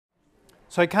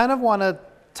So I kind of want to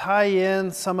tie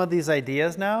in some of these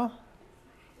ideas now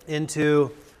into,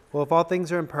 well, if all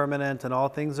things are impermanent and all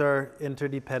things are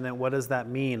interdependent, what does that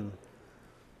mean?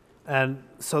 And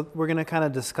so we're going to kind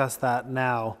of discuss that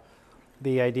now.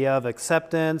 The idea of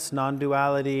acceptance,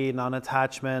 non-duality,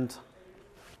 non-attachment.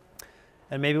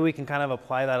 And maybe we can kind of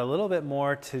apply that a little bit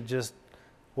more to just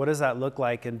what does that look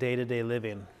like in day-to-day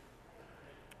living.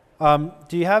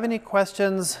 Do you have any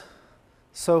questions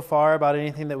so far about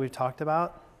anything that we've talked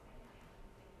about?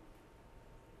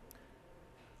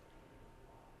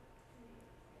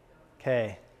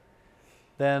 Okay,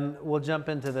 then we'll jump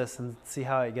into this and see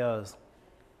how it goes.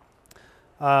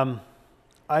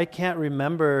 I can't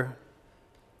remember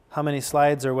how many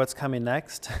slides or what's coming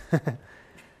next.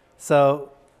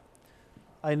 So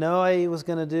I know I was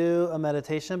going to do a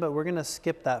meditation, but we're going to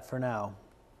skip that for now.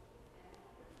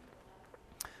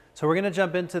 So we're going to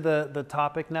jump into the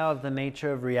topic now of the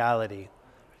nature of reality.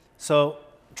 So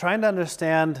trying to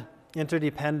understand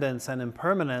interdependence and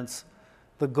impermanence,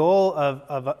 the goal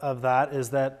of that is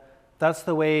that that's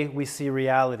the way we see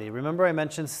reality. Remember I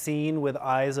mentioned seeing with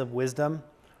eyes of wisdom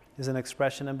is an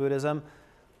expression in Buddhism.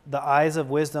 The eyes of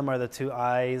wisdom are the two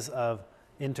eyes of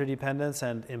interdependence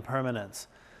and impermanence.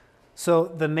 So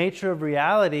the nature of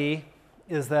reality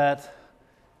is that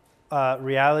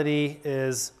reality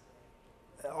is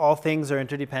all things are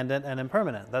interdependent and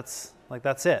impermanent. That's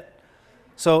it.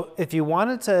 So if you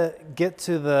wanted to get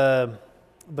to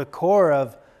the core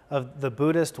of the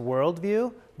Buddhist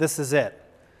worldview, this is it.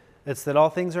 It's that all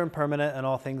things are impermanent and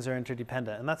all things are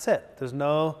interdependent, and that's it.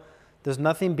 There's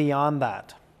nothing beyond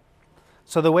that.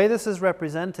 So the way this is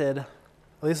represented, at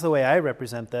least the way I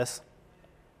represent this,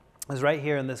 is right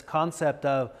here in this concept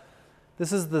of,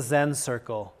 this is the Zen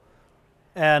circle.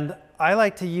 And I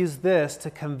like to use this to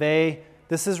convey,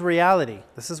 this is reality.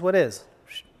 This is what is.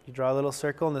 You draw a little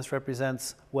circle and this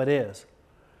represents what is.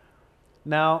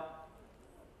 Now,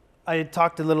 I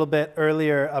talked a little bit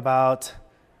earlier about,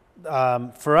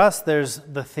 for us, there's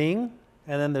the thing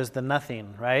and then there's the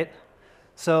nothing, right?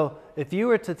 So if you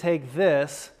were to take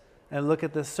this and look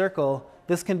at this circle,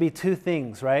 this can be two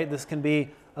things, right? This can be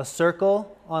a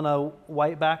circle on a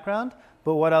white background,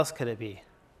 but what else could it be?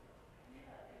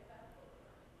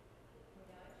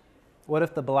 What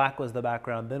if the black was the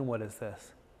background? Then what is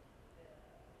this?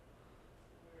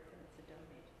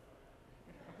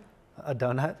 A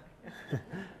donut?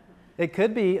 It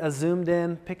could be a zoomed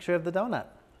in picture of the donut.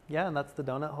 Yeah, and that's the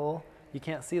donut hole. You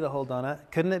can't see the whole donut.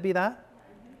 Couldn't it be that?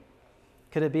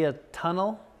 Could it be a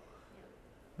tunnel?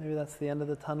 Maybe that's the end of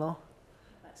the tunnel.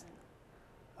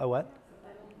 A what?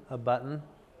 A button.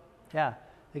 Yeah,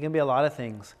 it can be a lot of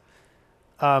things.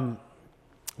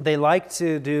 They like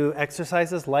to do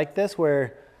exercises like this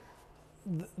where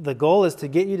the goal is to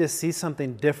get you to see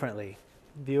something differently.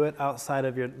 View it outside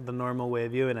of the normal way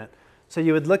of viewing it. So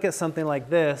you would look at something like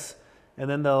this, and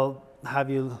then they'll have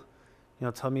you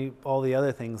tell me all the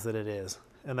other things that it is.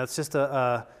 And that's just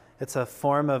it's a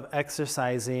form of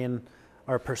exercising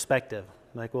our perspective.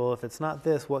 Like, well, if it's not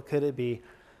this, what could it be?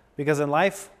 Because in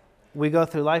life, we go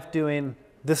through life doing,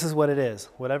 this is what it is.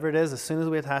 Whatever it is, as soon as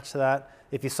we attach to that,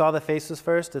 if you saw the faces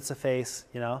first, it's a face,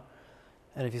 And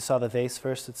if you saw the vase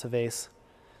first, it's a vase.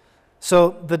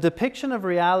 So the depiction of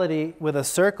reality with a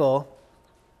circle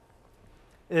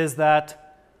is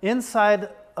that inside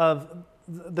of,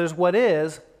 there's what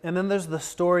is, and then there's the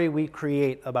story we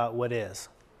create about what is.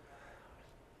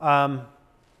 And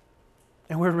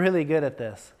we're really good at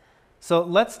this. So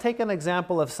let's take an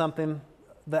example of something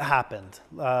that happened.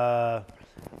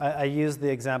 I use the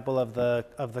example of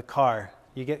the car.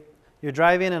 You're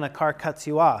driving and a car cuts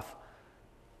you off.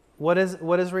 What is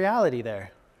reality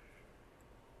there?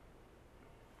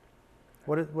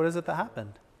 What is it that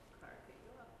happened?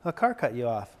 A car cut you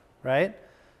off, right?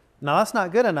 Now that's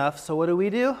not good enough, so what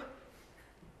do?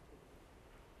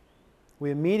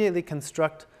 We immediately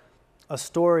construct a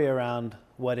story around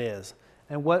what is.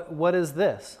 And what is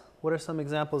this? What are some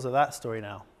examples of that story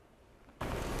now? The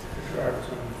driver's on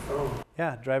the phone.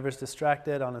 Yeah, driver's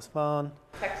distracted on his phone.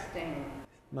 Texting.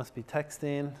 Must be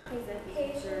texting. He's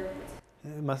impatient.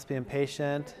 He must be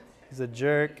impatient. He's a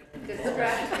jerk.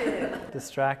 Distracted.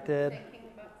 Thinking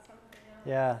about something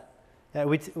else. Yeah.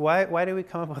 Why do we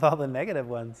come up with all the negative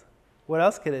ones? What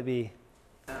else could it be?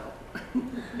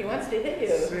 He wants to hit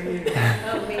you.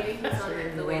 Oh, maybe he's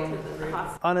on the way to the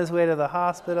hospital. On his way to the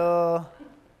hospital.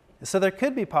 So there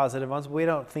could be positive ones, but we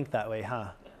don't think that way,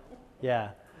 huh?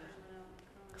 Yeah.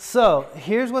 So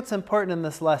here's what's important in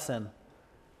this lesson.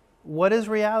 What is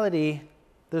reality?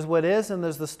 There's what is and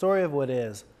there's the story of what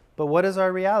is. But what is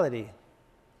our reality?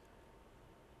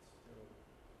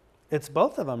 It's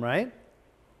both of them, right?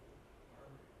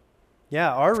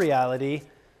 Yeah, our reality,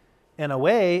 in a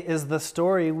way, is the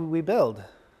story we build.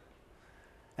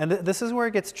 And this is where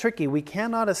it gets tricky. We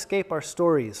cannot escape our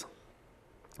stories.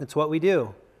 It's what we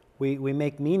do. We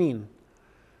make meaning.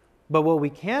 But what we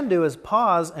can do is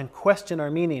pause and question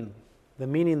our meaning, the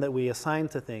meaning that we assign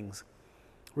to things.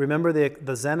 Remember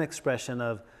the Zen expression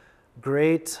of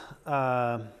great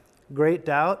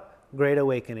doubt, great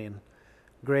awakening.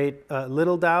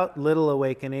 Little doubt, little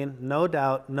awakening. No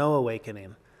doubt, no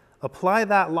awakening. Apply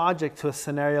that logic to a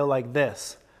scenario like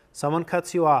this. Someone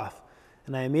cuts you off,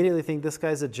 and I immediately think this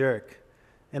guy's a jerk.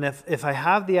 And if I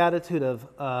have the attitude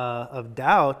of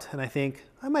doubt, and I think,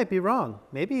 I might be wrong.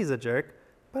 Maybe he's a jerk,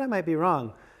 but I might be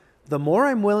wrong. The more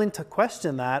I'm willing to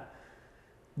question that,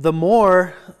 the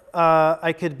more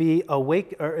I could be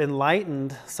awake or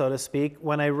enlightened, so to speak,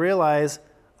 when I realize,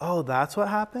 oh, that's what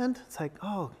happened? It's like,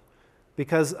 oh,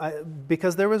 because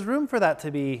there was room for that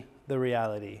to be the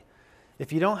reality.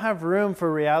 If you don't have room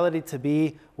for reality to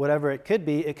be whatever it could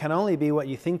be, it can only be what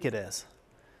you think it is.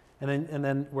 And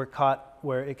then we're caught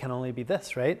where it can only be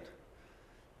this, right?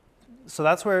 So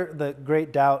that's where the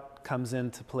great doubt comes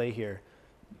into play here.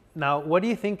 Now, what do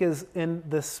you think is in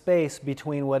the space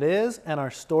between what is and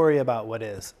our story about what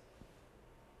is?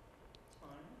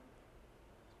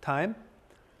 Time?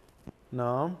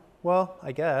 No. Well,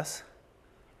 I guess.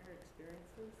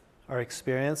 Our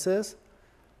experiences.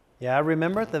 Yeah,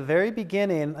 remember at the very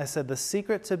beginning, I said the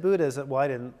secret to Buddhism, well, I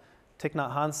didn't. Thich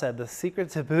Nhat Hanh said the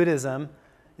secret to Buddhism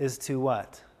is to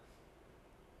what?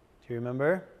 Do you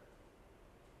remember?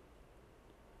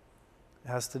 It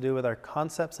has to do with our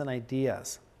concepts and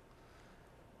ideas.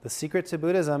 The secret to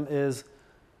Buddhism is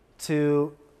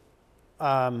to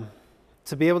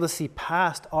be able to see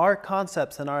past our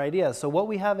concepts and our ideas. So what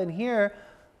we have in here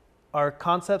are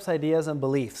concepts, ideas, and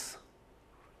beliefs.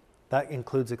 That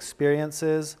includes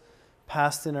experiences,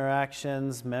 past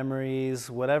interactions, memories,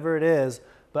 whatever it is.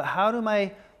 But how do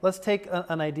let's take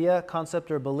an idea,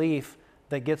 concept, or belief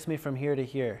that gets me from here to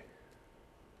here.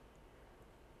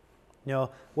 You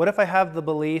know, what if I have the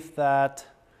belief that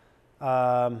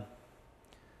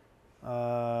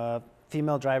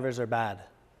female drivers are bad?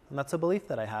 And that's a belief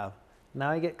that I have. Now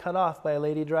I get cut off by a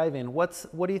lady driving.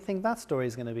 What do you think that story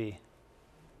is going to be?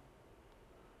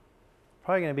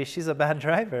 Probably going to be she's a bad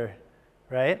driver,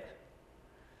 right?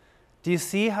 Do you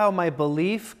see how my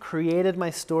belief created my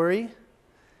story?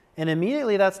 And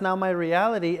immediately that's now my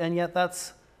reality, and yet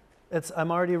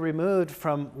I'm already removed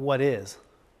from what is.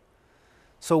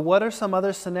 So what are some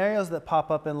other scenarios that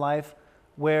pop up in life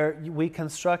where we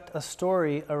construct a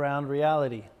story around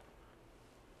reality?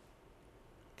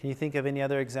 Can you think of any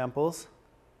other examples?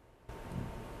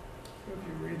 If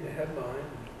you read the headline,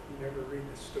 you never read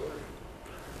the story.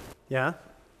 Yeah?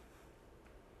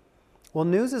 Well,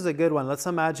 news is a good one. Let's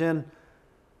imagine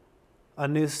a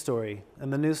news story.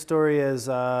 And the news story is,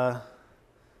 something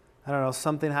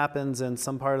happens in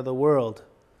some part of the world.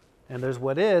 And there's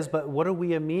what is, but what are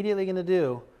we immediately going to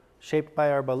do? Shaped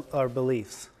by our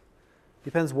beliefs.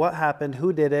 Depends what happened,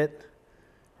 who did it,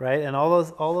 right? And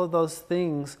all of those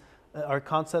things, our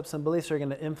concepts and beliefs are going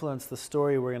to influence the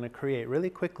story we're going to create really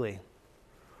quickly.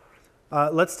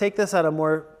 Let's take this at a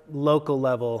more local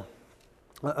level,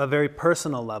 a very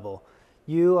personal level.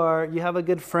 You have a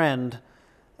good friend,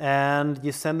 and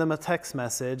you send them a text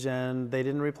message, and they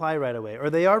didn't reply right away. Or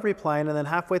they are replying, and then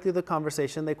halfway through the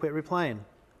conversation, they quit replying.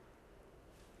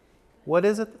 What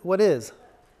is it? What is?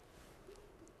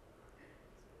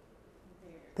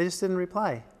 They just didn't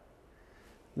reply.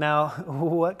 Now,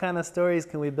 what kind of stories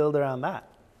can we build around that?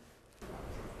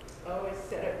 Oh, I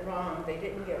said it wrong. They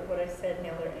didn't get what I said,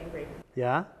 now they're angry.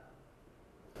 Yeah?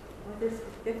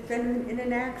 They've been in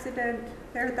an accident.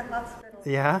 They're at the hospital.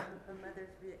 Yeah?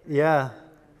 Yeah.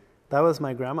 That was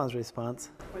my grandma's response.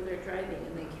 Or they're driving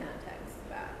and they can't text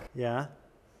back. Yeah.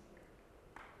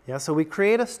 Yeah, so we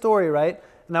create a story, right?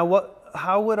 Now,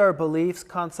 how would our beliefs,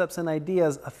 concepts, and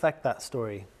ideas affect that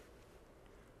story?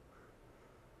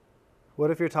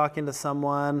 What if you're talking to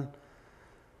someone?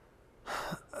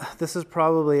 This is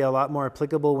probably a lot more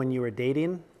applicable when you were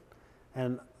dating.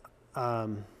 And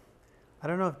I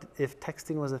don't know if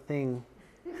texting was a thing.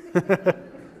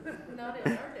 Not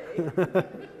in our day.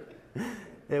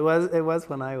 It was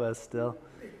when I was still.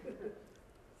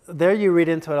 There you read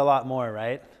into it a lot more,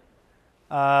 right?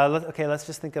 Let's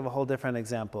just think of a whole different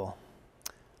example.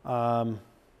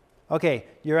 Okay,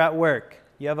 you're at work.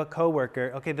 You have a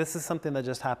coworker. Okay, this is something that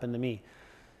just happened to me.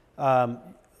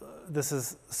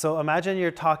 So imagine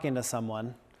you're talking to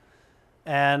someone,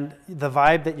 and the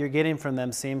vibe that you're getting from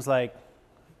them seems like,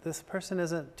 this person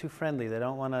isn't too friendly. They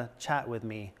don't want to chat with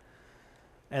me.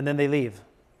 And then they leave.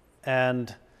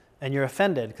 And And you're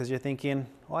offended because you're thinking,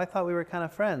 well, I thought we were kind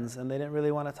of friends and they didn't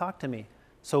really want to talk to me.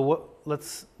 So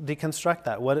let's deconstruct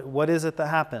that. What is it that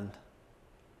happened?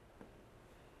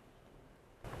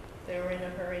 They were in a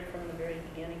hurry from the very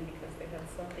beginning because they had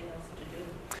something else to do.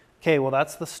 Okay, well,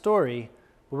 that's the story.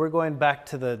 But we're going back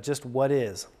to just what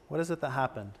is. What is it that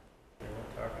happened? They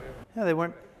weren't talking to him.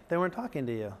 Yeah, they weren't talking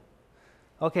to you.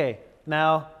 Okay,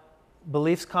 now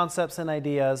beliefs, concepts, and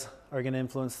ideas are going to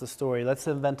influence the story. Let's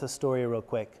invent a story real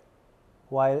quick.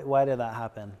 Why did that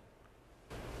happen?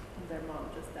 Their mom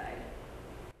just died.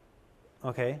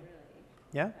 Okay, Really.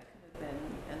 yeah, That could have been,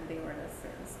 and they were in a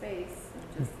certain space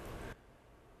and just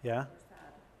yeah,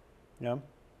 sad. yeah.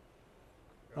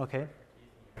 Okay,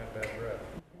 Had bad breath.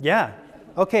 yeah.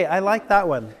 Okay, I like that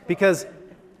one because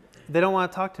they don't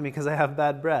want to talk to me because I have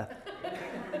bad breath.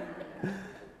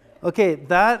 Okay,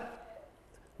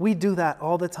 we do that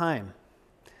all the time.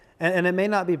 And it may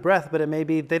not be breath, but it may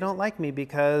be they don't like me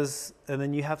because, and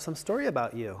then you have some story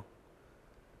about you.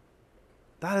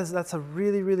 That's a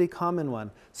really, really common one.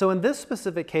 So in this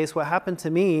specific case, what happened to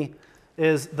me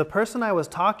is the person I was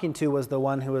talking to was the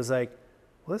one who was like,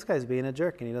 well, this guy's being a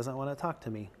jerk and he doesn't want to talk to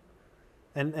me.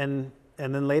 And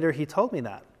then later he told me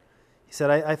that. He said,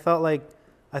 I felt like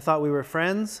I thought we were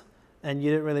friends and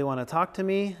you didn't really want to talk to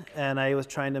me and I was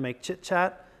trying to make chit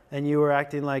chat and you were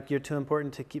acting like you're too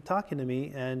important to keep talking to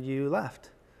me and you left.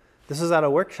 This was at a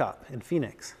workshop in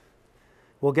Phoenix.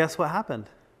 Well, guess what happened?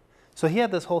 So he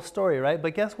had this whole story, right?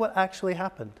 But guess what actually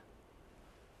happened?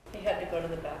 He had to go to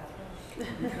the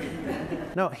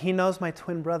bathroom. No, he knows my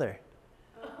twin brother.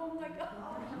 Oh my God.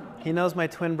 He knows my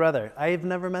twin brother. I've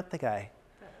never met the guy.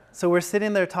 So we're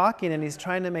sitting there talking and he's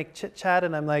trying to make chit chat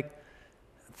and I'm like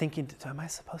thinking, am I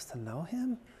supposed to know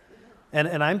him?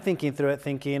 And I'm thinking through it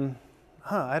thinking,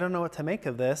 I don't know what to make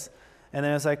of this. And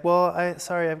then I was like, well,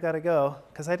 sorry, I've got to go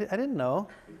because I didn't know.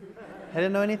 I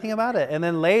didn't know anything about it. And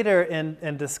then later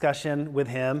in discussion with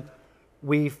him,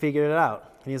 we figured it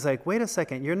out. And he's like, wait a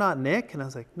second, you're not Nick? And I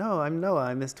was like, no, I'm Noah.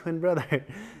 I'm his twin brother.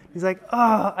 He's like,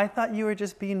 oh, I thought you were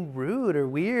just being rude or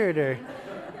weird. And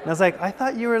I was like, I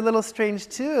thought you were a little strange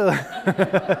too.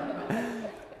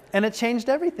 And it changed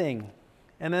everything.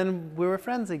 And then we were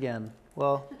friends again.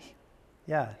 Well,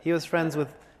 yeah, he was friends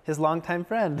with his longtime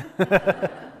friend.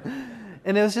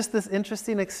 And it was just this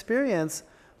interesting experience,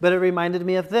 but it reminded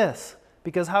me of this.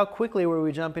 Because how quickly were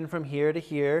we jumping from here to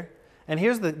here? And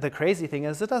here's the crazy thing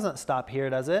is it doesn't stop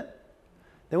here, does it?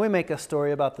 Then we make a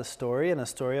story about the story and a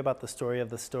story about the story of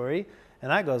the story, and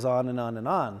that goes on and on and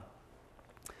on.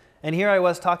 And here I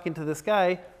was talking to this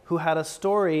guy who had a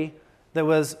story that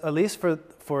was, at least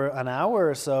for an hour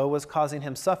or so, was causing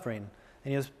him suffering.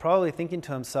 And he was probably thinking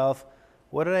to himself,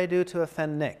 what did I do to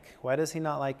offend Nick? Why does he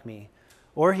not like me?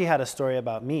 Or he had a story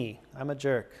about me. I'm a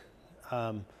jerk.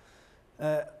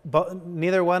 But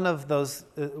neither one of those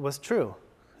was true.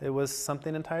 It was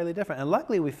something entirely different. And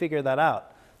luckily we figured that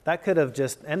out. That could have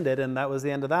just ended and that was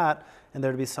the end of that. And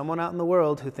there'd be someone out in the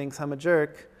world who thinks I'm a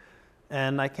jerk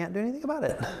and I can't do anything about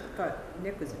it. I thought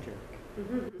Nick was a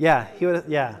jerk.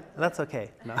 Yeah, that's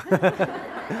okay. No.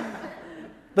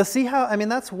 But see how,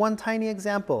 that's one tiny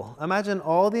example. Imagine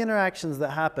all the interactions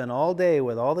that happen all day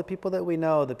with all the people that we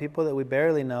know, the people that we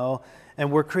barely know,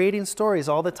 and we're creating stories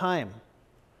all the time.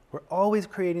 We're always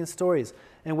creating stories.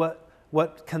 And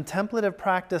what contemplative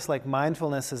practice like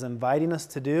mindfulness is inviting us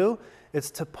to do,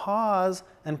 it's to pause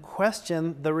and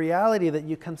question the reality that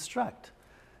you construct.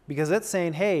 Because it's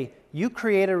saying, hey, you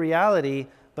create a reality,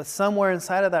 but somewhere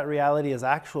inside of that reality is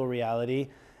actual reality.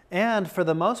 And for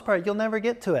the most part, you'll never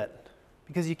get to it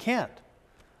because you can't.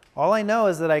 All I know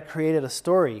is that I created a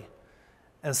story.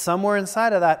 And somewhere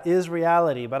inside of that is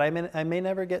reality, but I may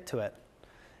never get to it.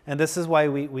 And this is why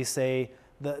we say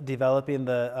developing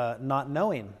the not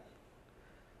knowing.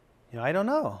 I don't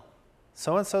know.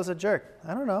 So-and-so's a jerk.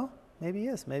 I don't know. Maybe he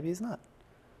is. Maybe he's not.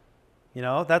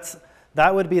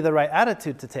 That would be the right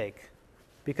attitude to take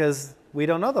because we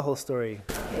don't know the whole story.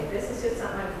 Okay, this is just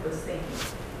something I was thinking.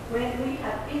 When we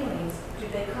have feelings, do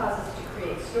they cause us to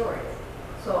create stories?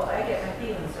 So I get my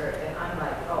feelings hurt and I'm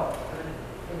like, oh,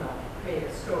 I'm going to, create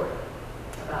a story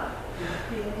about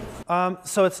these feelings.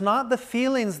 So it's not the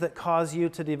feelings that cause you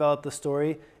to develop the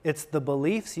story. It's the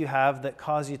beliefs you have that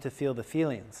cause you to feel the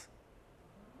feelings.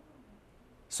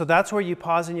 So that's where you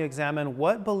pause and you examine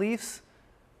what beliefs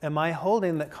am I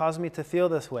holding that cause me to feel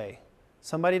this way?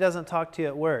 Somebody doesn't talk to you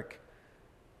at work.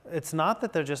 It's not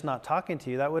that they're just not talking to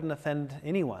you. That wouldn't offend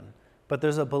anyone. But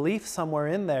there's a belief somewhere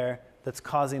in there that's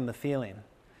causing the feeling.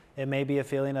 It may be a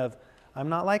feeling of, I'm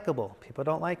not likable. People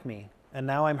don't like me. And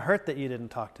now I'm hurt that you didn't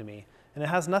talk to me. And it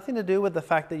has nothing to do with the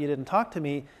fact that you didn't talk to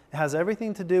me. It has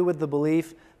everything to do with the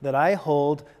belief that I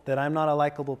hold that I'm not a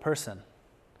likable person.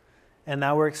 And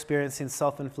now we're experiencing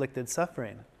self-inflicted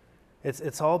suffering.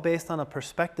 It's all based on a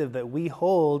perspective that we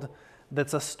hold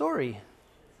that's a story.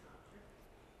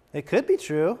 It could be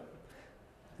true.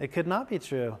 It could not be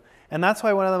true. And that's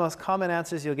why one of the most common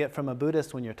answers you'll get from a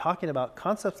Buddhist when you're talking about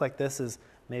concepts like this is,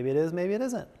 maybe it is, maybe it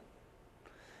isn't.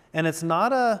 And it's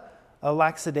not a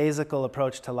lackadaisical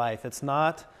approach to life. It's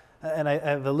not, and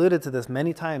I've alluded to this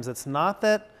many times, it's not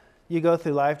that you go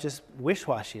through life just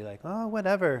wish-washy, like, oh,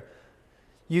 whatever.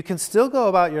 You can still go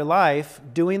about your life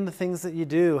doing the things that you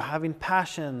do, having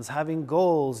passions, having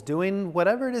goals, doing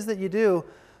whatever it is that you do,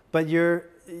 but you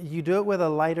do it with a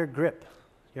lighter grip.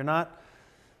 You're not,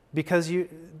 because you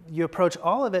approach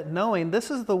all of it knowing this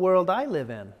is the world I live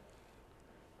in.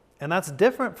 And that's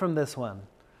different from this one.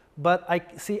 But I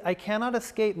cannot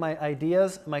escape my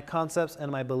ideas, my concepts, and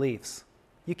my beliefs.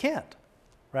 You can't,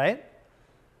 right?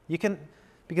 You can,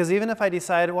 because even if I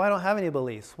decide, well, I don't have any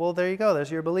beliefs, well, there you go,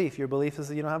 there's your belief. Your belief is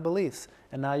that you don't have beliefs.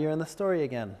 And now you're in the story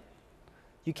again.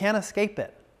 You can't escape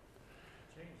it.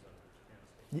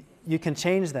 You can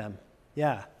change them.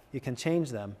 Yeah, you can change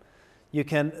them.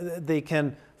 They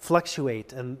can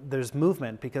fluctuate, and there's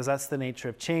movement, because that's the nature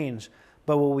of change.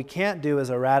 But what we can't do is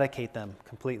eradicate them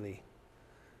completely.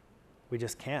 We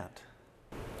just can't.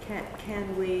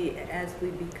 Can we, as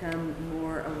we become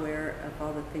more aware of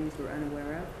all the things we're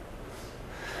unaware of,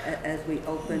 as we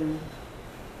open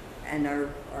and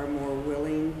are more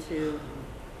willing to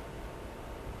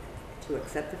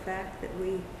accept the fact that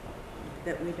we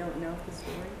don't know the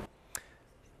story?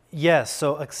 Yes,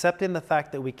 so accepting the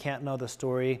fact that we can't know the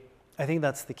story, I think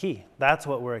that's the key. That's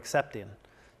what we're accepting.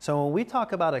 So when we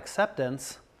talk about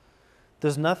acceptance,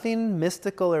 there's nothing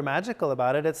mystical or magical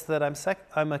about it. It's that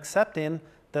I'm accepting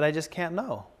that I just can't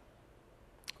know.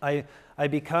 I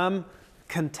become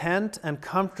content and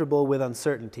comfortable with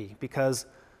uncertainty, because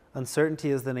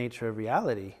uncertainty is the nature of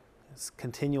reality. It's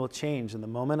continual change. And the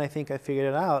moment I think I figured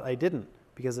it out, I didn't,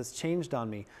 because it's changed on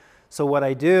me. So what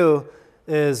I do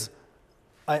is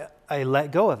I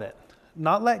let go of it.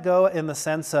 Not let go in the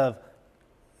sense of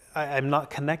I'm not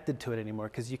connected to it anymore,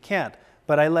 because you can't.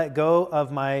 But I let go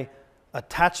of my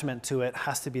attachment to it. It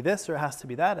has to be this or it has to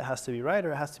be that. It has to be right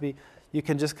or it has to be... You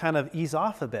can just kind of ease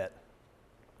off a bit.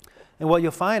 And what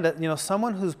you'll find,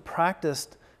 someone who's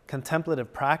practiced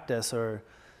contemplative practice, or,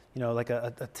 like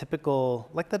a typical,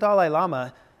 like the Dalai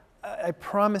Lama, I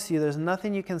promise you there's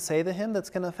nothing you can say to him that's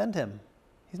going to offend him.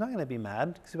 He's not going to be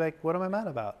mad. He's like, what am I mad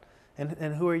about?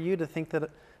 And who are you to think that,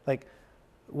 like,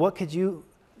 what could you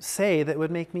say that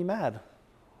would make me mad?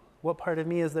 What part of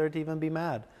me is there to even be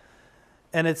mad?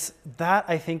 And it's that,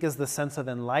 I think, is the sense of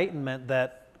enlightenment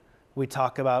that we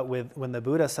talk about with when the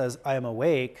Buddha says, I am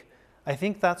awake. I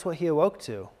think that's what he awoke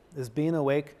to, is being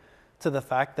awake to the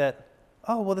fact that,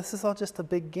 oh, well, this is all just a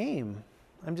big game.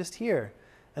 I'm just here.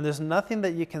 And there's nothing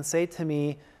that you can say to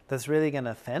me that's really going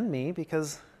to offend me,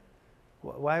 because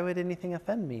why would anything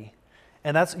offend me?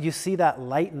 And that's, you see that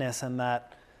lightness and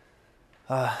that,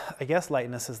 I guess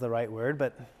lightness is the right word,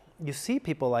 but you see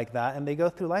people like that, and they go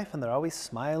through life and they're always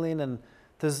smiling, and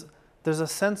there's a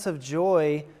sense of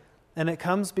joy, and it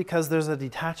comes because there's a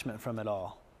detachment from it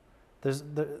all.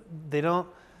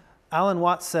 Alan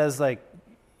Watts says, like,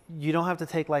 you don't have to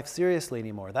take life seriously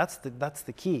anymore. That's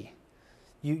the key.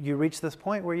 You reach this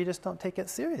point where you just don't take it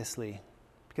seriously,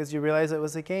 because you realize it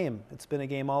was a game. It's been a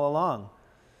game all along.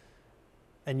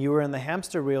 And you were in the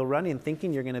hamster wheel running,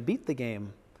 thinking you're going to beat the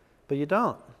game, but you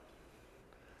don't.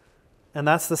 And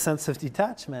that's the sense of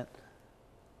detachment.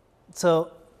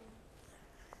 So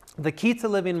the key to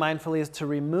living mindfully is to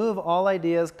remove all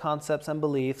ideas, concepts, and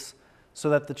beliefs, so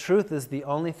that the truth is the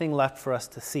only thing left for us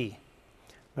to see.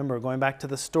 Remember, we're going back to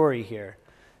the story here.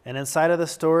 And inside of the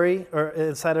story, or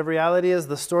inside of reality, is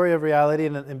the story of reality,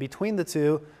 and in between the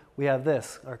two, we have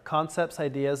this, our concepts,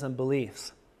 ideas, and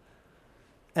beliefs.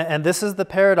 And this is the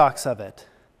paradox of it,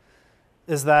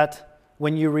 is that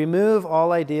when you remove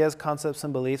all ideas, concepts,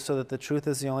 and beliefs so that the truth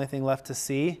is the only thing left to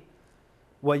see,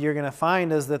 what you're going to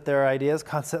find is that there are ideas,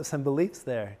 concepts, and beliefs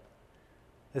there.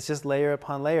 It's just layer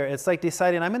upon layer. It's like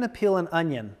deciding, I'm going to peel an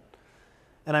onion,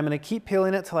 and I'm going to keep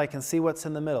peeling it till I can see what's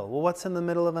in the middle. Well, what's in the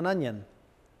middle of an onion?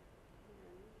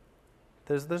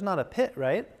 There's not a pit,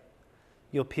 right?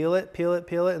 You'll peel it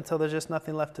until there's just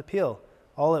nothing left to peel.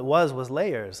 All it was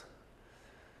layers.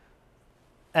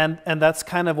 And that's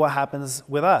kind of what happens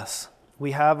with us.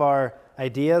 We have our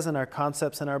ideas and our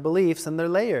concepts and our beliefs, and they're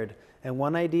layered. And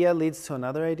one idea leads to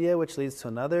another idea, which leads to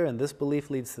another, and this belief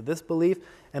leads to this belief,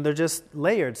 and they're just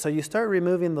layered. So you start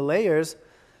removing the layers,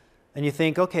 and you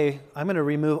think, okay, I'm going to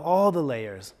remove all the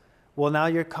layers. well, now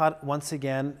you're caught once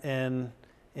again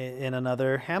in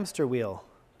another hamster wheel.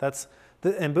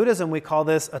 In Buddhism, we call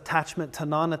this attachment to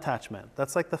non-attachment.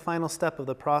 That's like the final step of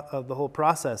the whole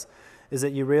process, is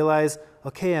that you realize,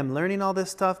 okay, I'm learning all this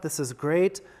stuff. This is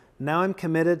great. Now I'm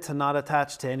committed to not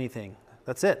attach to anything.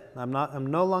 That's it. I'm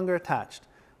no longer attached.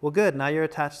 Well, good. Now you're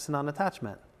attached to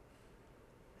non-attachment.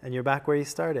 And you're back where you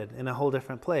started, in a whole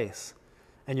different place.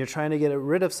 And you're trying to get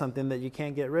rid of something that you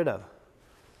can't get rid of.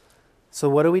 So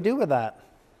what do we do with that?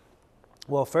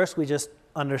 Well, first we just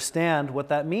understand what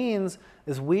that means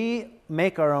is we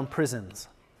make our own prisons.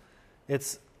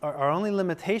 It's our only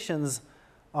limitations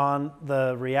on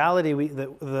the reality,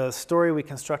 the story we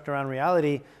construct around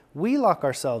reality, we lock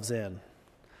ourselves in.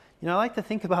 I like to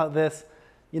think about this.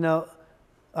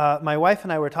 My wife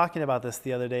and I were talking about this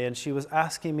the other day, and she was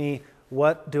asking me,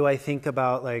 what do I think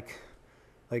about like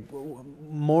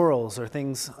morals or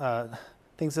things of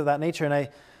that nature? And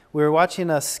we were watching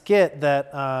a skit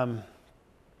that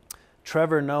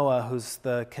Trevor Noah, who's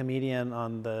the comedian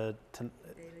on the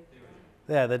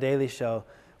Daily Show,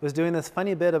 was doing this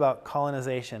funny bit about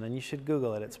colonization, and you should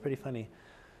Google it. It's pretty funny.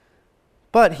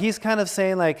 But he's kind of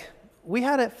saying, like, we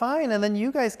had it fine, and then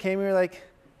you guys came and you were like,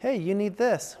 hey, you need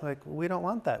this. We're like, we don't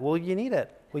want that. Well, you need it.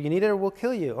 Well, you need it or we'll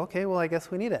kill you. Okay, well, I guess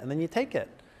we need it. And then you take it.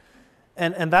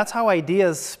 And that's how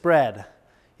ideas spread.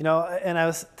 And I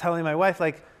was telling my wife,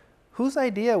 like, whose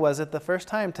idea was it the first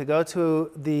time to go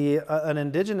to an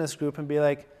indigenous group and be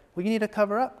like, well, you need to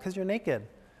cover up because you're naked.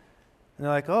 And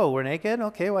they're like, oh, we're naked?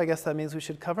 Okay, well, I guess that means we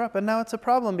should cover up. And now it's a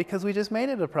problem because we just made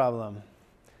it a problem.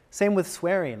 Same with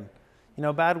swearing.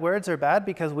 Bad words are bad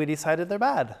because we decided they're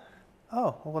bad.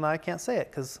 Oh, well, now I can't say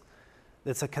it because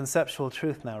it's a conceptual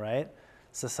truth now, right?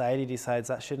 Society decides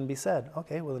that shouldn't be said.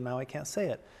 Okay, well, now I can't say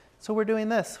it. So we're doing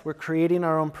this. We're creating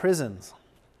our own prisons.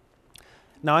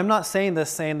 Now, I'm not saying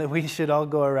that we should all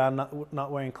go around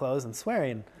not wearing clothes and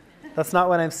swearing. That's not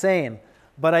what I'm saying.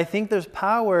 But I think there's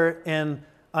power in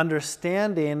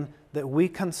understanding that we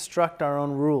construct our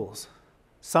own rules.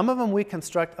 Some of them we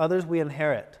construct, others we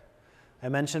inherit. I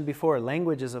mentioned before,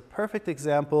 language is a perfect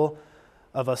example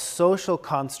of a social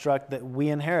construct that we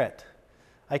inherit.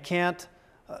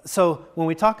 So when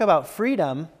we talk about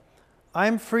freedom,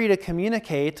 I'm free to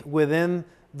communicate within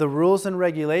the rules and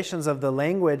regulations of the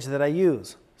language that I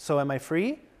use. So am I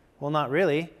free? Well, not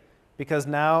really, because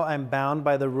now I'm bound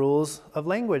by the rules of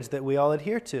language that we all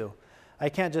adhere to. I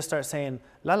can't just start saying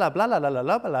la la blah la la la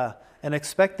la blah and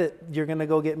expect that you're going to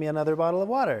go get me another bottle of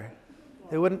water.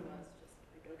 It wouldn't,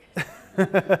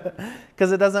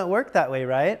 because it doesn't work that way,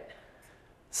 right?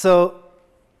 So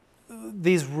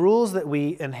these rules that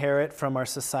we inherit from our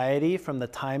society, from the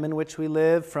time in which we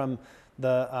live, from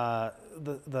the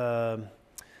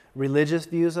religious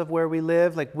views of where we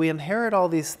live, like we inherit all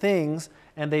these things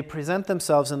and they present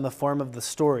themselves in the form of the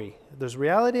story. There's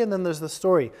reality and then there's the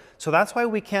story. So that's why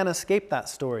we can't escape that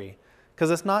story, because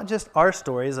it's not just our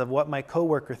stories of what my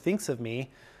coworker thinks of me.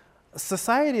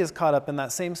 Society is caught up in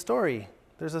that same story.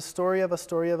 There's a story of a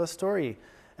story of a story,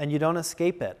 and you don't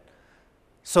escape it.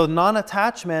 So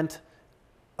non-attachment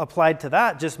applied to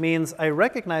that just means I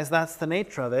recognize that's the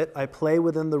nature of it. I play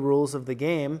within the rules of the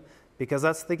game because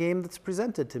that's the game that's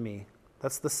presented to me.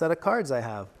 That's the set of cards I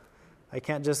have. I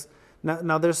can't just...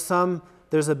 Now there's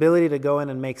ability to go in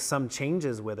and make some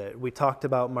changes with it. We talked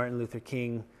about Martin Luther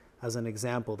King as an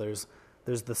example. There's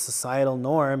the societal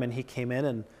norm, and he came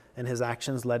in and his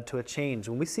actions led to a change.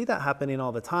 And we see that happening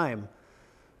all the time.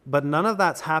 But none of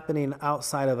that's happening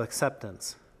outside of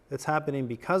acceptance. It's happening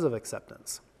because of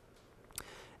acceptance.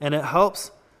 And it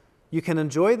helps. You can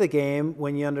enjoy the game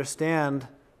when you understand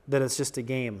that it's just a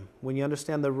game. When you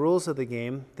understand the rules of the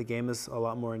game is a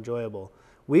lot more enjoyable.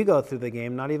 We go through the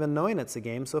game not even knowing it's a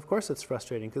game, so of course it's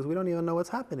frustrating because we don't even know what's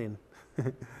happening.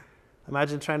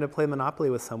 Imagine trying to play Monopoly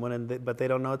with someone, but they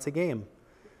don't know it's a game.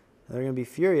 And they're going to be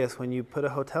furious when you put a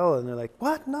hotel and they're like,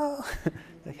 what? No.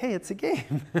 Like, hey, it's a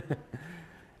game.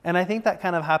 And I think that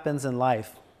kind of happens in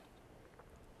life.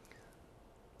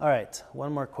 All right,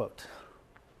 one more quote.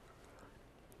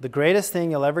 The greatest thing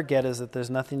you'll ever get is that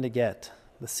there's nothing to get.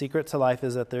 The secret to life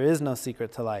is that there is no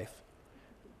secret to life.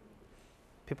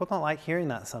 People don't like hearing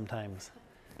that sometimes.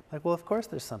 Like, well, of course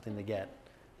there's something to get.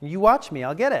 You watch me,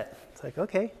 I'll get it. It's like,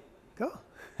 okay, go.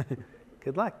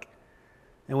 Good luck.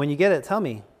 And when you get it, tell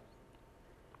me.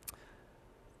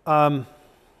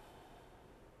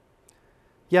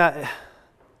 Yeah,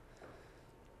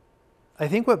 I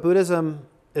think what Buddhism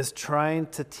is trying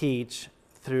to teach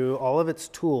through all of its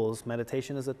tools,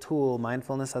 meditation as a tool,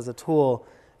 mindfulness as a tool,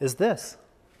 is this,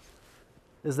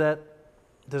 is that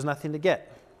there's nothing to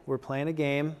get. We're playing a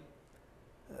game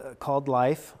called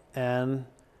life, and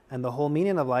And the whole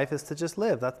meaning of life is to just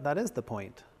live. That is the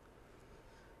point.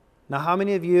 Now, how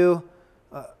many of you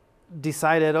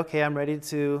decided, okay, I'm ready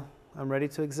to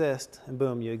exist, and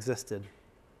boom, you existed?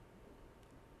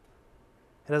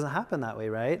 It doesn't happen that way,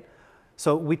 right?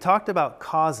 So we talked about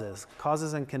causes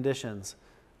and conditions.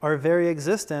 Our very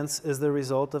existence is the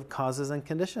result of causes and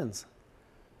conditions.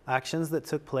 Actions that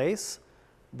took place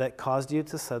that caused you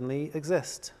to suddenly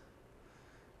exist.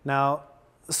 Now,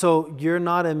 so you're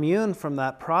not immune from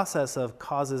that process of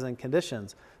causes and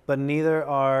conditions, but neither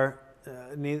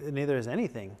is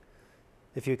anything.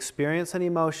 If you experience an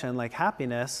emotion like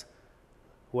happiness,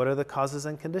 what are the causes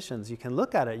and conditions? You can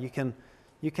look at it. You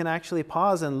can actually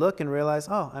pause and look and realize,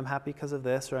 oh, I'm happy because of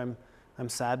this, or I'm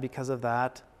sad because of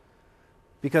that.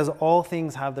 Because all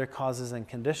things have their causes and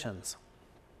conditions.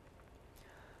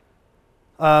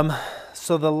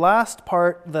 So the last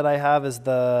part that I have is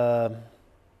the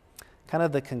kind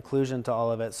of the conclusion to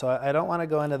all of it. So I don't want to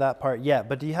go into that part yet,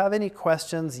 but do you have any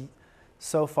questions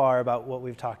so far about what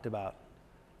we've talked about?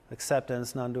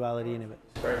 Acceptance, non-duality, any of it?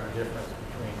 Describe the difference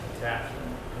between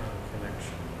attachment and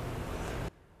connection.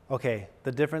 Okay,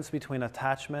 the difference between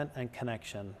attachment and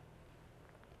connection.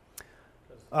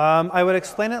 I would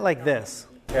explain it like this.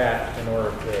 Attached in order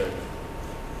to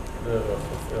live a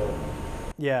fulfilled.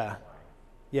 Yeah.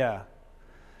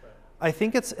 I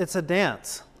think it's a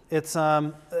dance.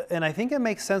 And I think it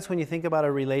makes sense when you think about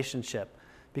a relationship,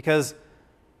 because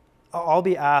I'll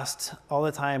be asked all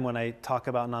the time when I talk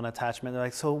about non-attachment. They're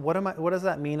like, so what does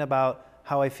that mean about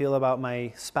how I feel about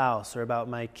my spouse or about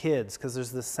my kids? Because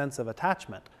there's this sense of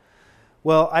attachment.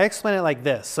 Well, I explain it like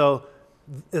this. So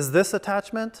is this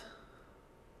attachment?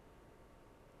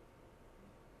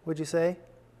 Would you say?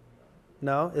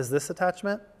 No? Is this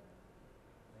attachment?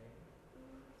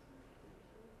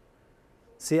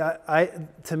 See,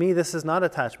 to me, this is not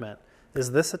attachment.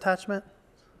 Is this attachment?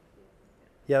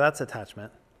 Yeah, that's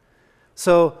attachment.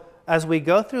 So as we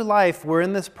go through life, we're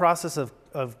in this process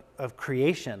of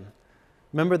creation.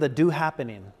 Remember the do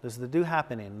happening. There's the do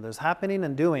happening. There's happening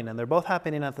and doing, and they're both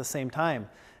happening at the same time.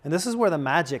 And this is where the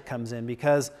magic comes in,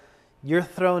 because you're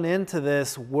thrown into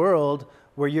this world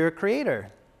where you're a creator.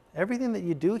 Everything that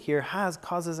you do here has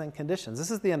causes and conditions.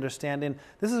 This is the understanding.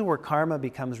 This is where karma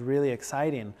becomes really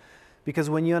exciting. Because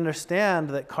when you understand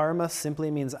that karma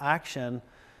simply means action,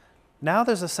 now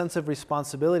there's a sense of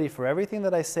responsibility for everything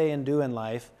that I say and do in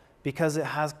life, because it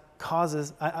has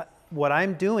causes. What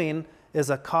I'm doing is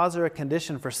a cause or a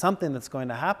condition for something that's going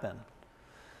to happen.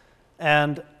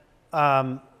 And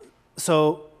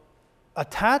so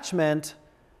attachment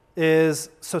is,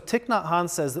 so Thich Nhat Hanh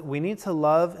says that we need to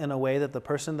love in a way that the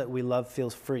person that we love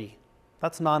feels free.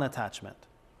 That's non-attachment.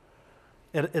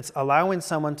 It's allowing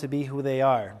someone to be who they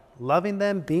are. Loving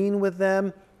them, being with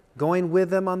them, going with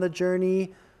them on the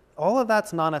journey, all of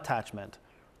that's non-attachment.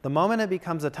 The moment it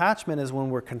becomes attachment is when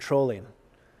we're controlling.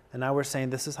 And now we're saying,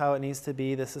 this is how it needs to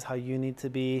be, this is how you need to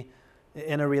be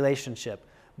in a relationship.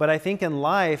 But I think in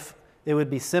life, it would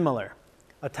be similar.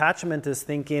 Attachment is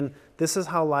thinking, this is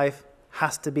how life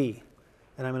has to be,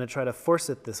 and I'm going to try to force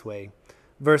it this way.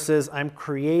 Versus I'm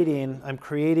creating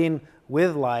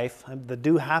with life, the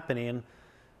do happening,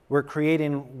 we're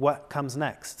creating what comes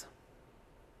next.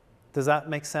 Does that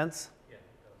make sense? Yeah, it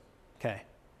does. Okay.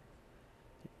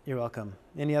 You're welcome.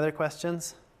 Any other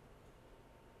questions?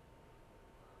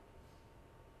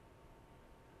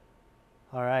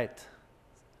 All right.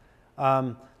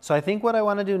 So I think what I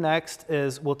want to do next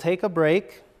is we'll take a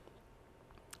break,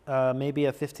 maybe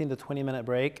a 15 to 20 minute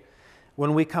break.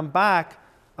 When we come back,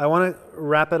 I want to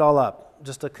wrap it all up.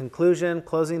 Just a conclusion,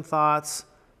 closing thoughts,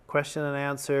 question and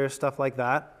answer, stuff like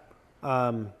that.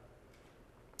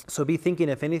 So be thinking,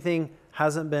 if anything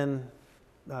hasn't been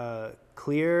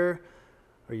clear,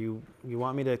 or you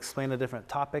want me to explain a different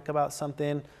topic about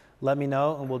something, let me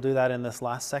know, and we'll do that in this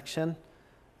last section.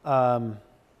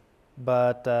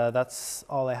 But that's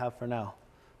all I have for now.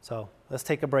 So let's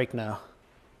take a break now.